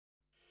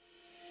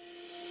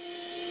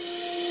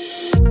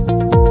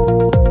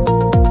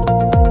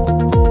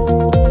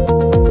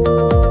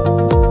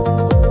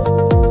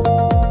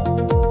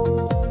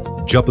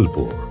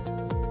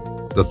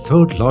Jabalpur, the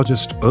third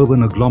largest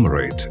urban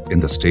agglomerate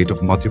in the state of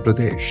Madhya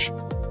Pradesh,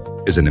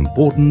 is an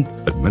important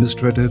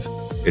administrative,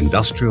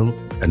 industrial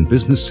and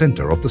business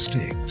center of the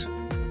state.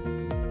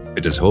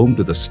 It is home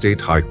to the State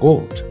High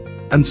Court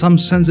and some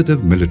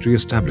sensitive military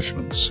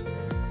establishments.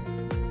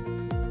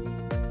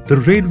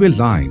 The railway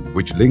line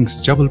which links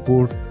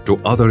Jabalpur to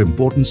other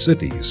important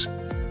cities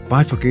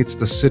bifurcates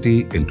the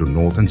city into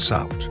north and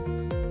south.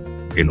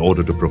 In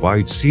order to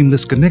provide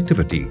seamless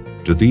connectivity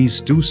to these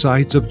two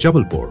sides of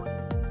Jabalpur,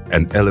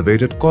 an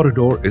elevated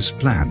corridor is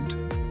planned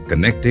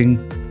connecting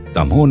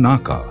Damoh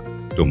Naka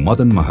to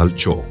Madan Mahal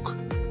Chowk.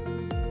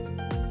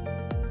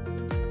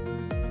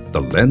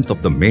 The length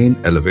of the main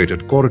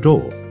elevated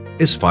corridor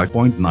is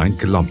 5.9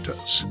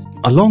 kilometers.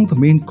 Along the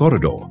main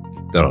corridor,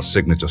 there are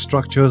signature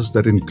structures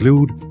that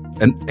include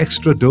an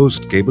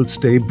extra-dosed cable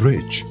stay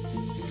bridge,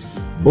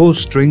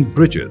 bowstring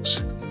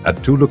bridges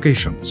at 2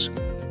 locations,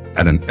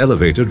 and an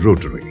elevated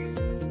rotary.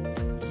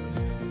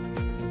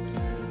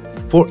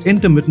 For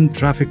intermittent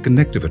traffic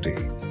connectivity,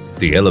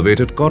 the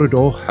elevated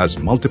corridor has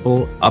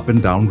multiple up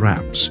and down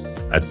ramps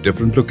at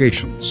different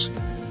locations.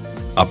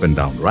 Up and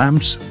down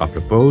ramps are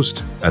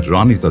proposed at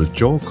Ranidal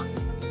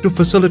Chowk to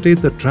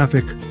facilitate the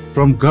traffic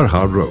from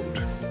Garha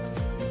Road.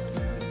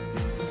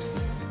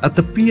 At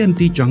the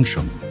P&T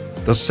junction,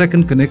 the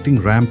second connecting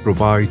ramp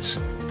provides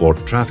for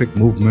traffic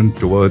movement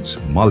towards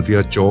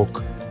Malviya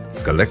Chowk,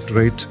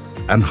 Collectorate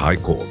and High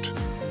Court.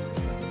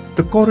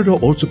 The corridor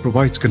also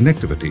provides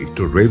connectivity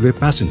to railway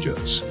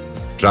passengers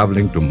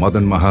travelling to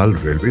Madan Mahal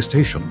railway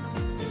station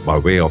by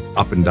way of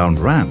up and down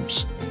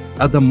ramps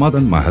at the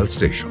Madan Mahal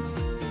station.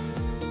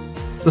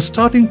 The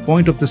starting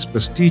point of this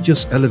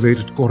prestigious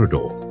elevated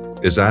corridor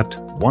is at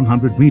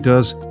 100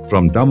 meters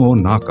from Damoh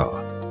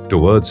Naka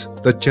towards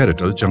the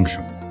Cherital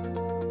junction.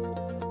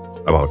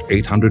 About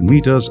 800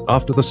 meters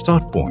after the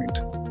start point,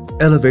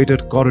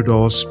 elevated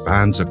corridor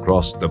spans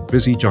across the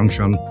busy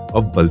junction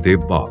of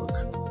Baldev Bagh.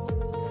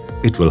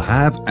 It will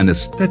have an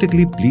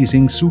aesthetically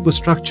pleasing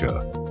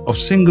superstructure of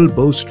single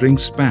bowstring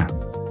span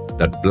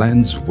that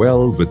blends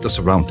well with the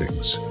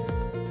surroundings.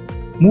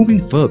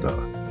 Moving further,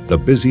 the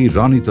busy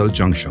Ranidal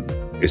junction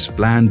is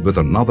planned with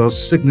another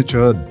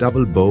signature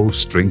double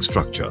bowstring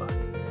structure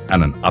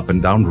and an up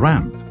and down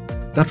ramp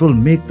that will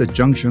make the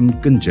junction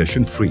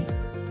congestion-free.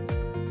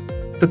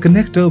 The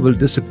connector will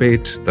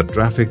dissipate the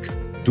traffic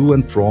to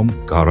and from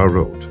Gara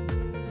Road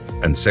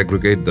and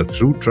segregate the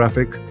through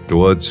traffic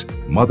towards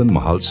Madan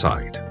Mahal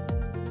side.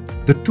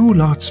 The 2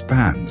 large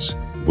spans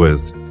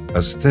with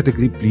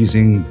aesthetically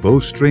pleasing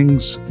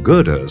bowstrings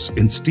girders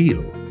in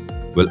steel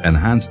will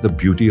enhance the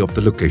beauty of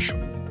the location.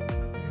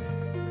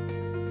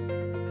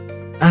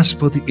 As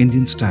per the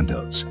Indian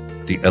standards,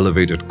 the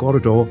elevated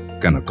corridor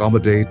can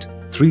accommodate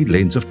 3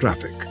 lanes of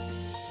traffic.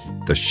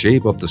 The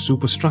shape of the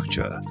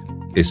superstructure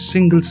is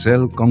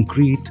single-cell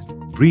concrete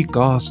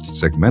precast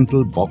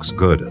segmental box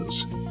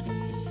girders.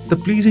 The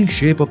pleasing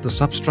shape of the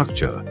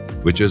substructure,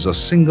 which is a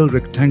single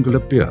rectangular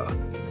pier,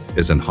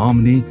 is in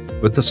harmony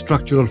with the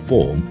structural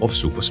form of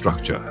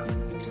superstructure.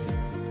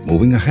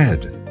 Moving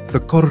ahead, the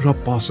corridor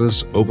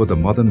passes over the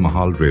Madan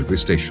Mahal railway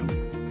station,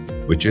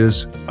 which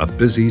is a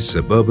busy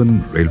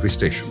suburban railway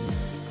station.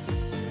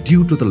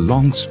 Due to the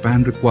long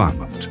span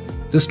requirement,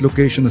 this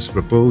location is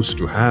proposed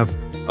to have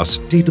a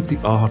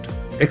state-of-the-art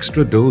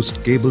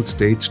extra-dosed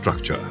cable-stayed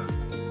structure.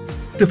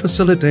 To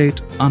facilitate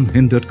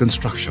unhindered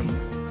construction,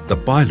 the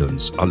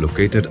pylons are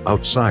located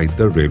outside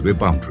the railway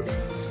boundary.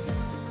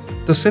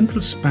 The central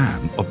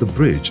span of the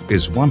bridge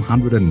is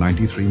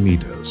 193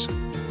 meters,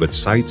 with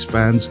side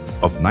spans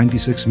of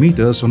 96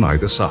 meters on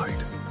either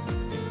side.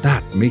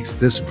 That makes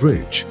this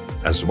bridge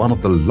as one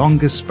of the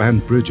longest span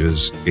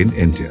bridges in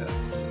India.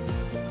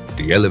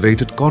 The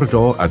elevated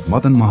corridor at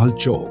Madan Mahal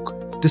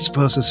Chowk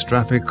disperses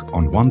traffic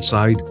on one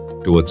side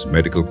towards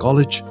Medical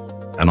College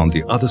and on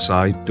the other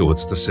side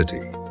towards the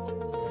city.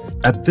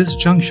 At this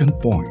junction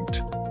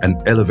point,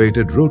 an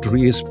elevated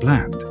rotary is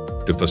planned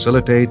to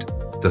facilitate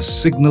the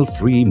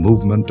signal-free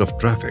movement of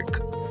traffic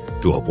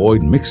to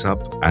avoid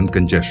mix-up and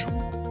congestion.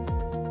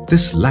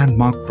 This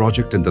landmark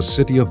project in the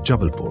city of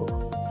Jabalpur,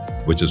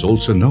 which is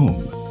also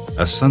known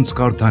as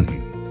Sanskar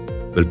Dhani,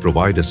 will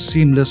provide a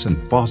seamless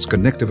and fast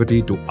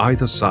connectivity to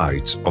either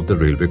sides of the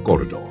railway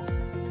corridor.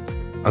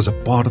 As a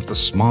part of the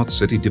smart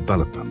city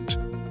development,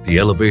 the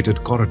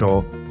elevated corridor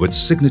with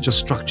signature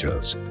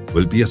structures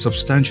will be a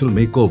substantial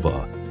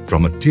makeover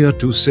from a Tier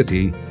 2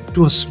 city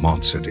to a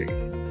smart city.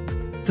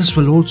 This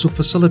will also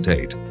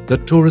facilitate the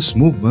tourist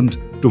movement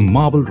to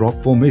Marble Rock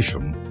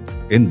Formation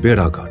in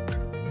Bedaghat.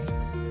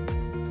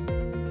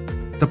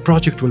 The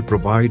project will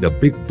provide a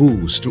big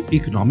boost to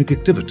economic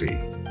activity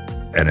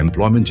and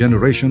employment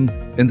generation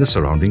in the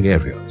surrounding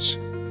areas.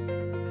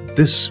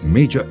 This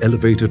major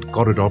elevated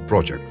corridor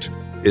project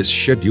is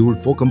scheduled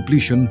for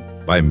completion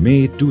by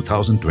May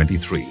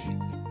 2023.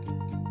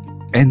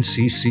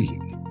 NCC,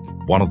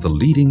 one of the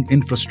leading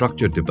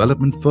infrastructure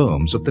development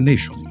firms of the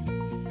nation,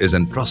 is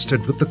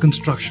entrusted with the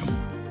construction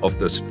of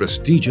this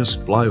prestigious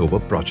flyover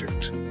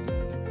project.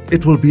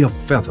 It will be a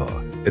feather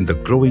in the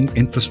growing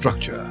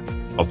infrastructure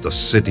of the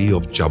city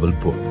of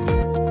Jabalpur.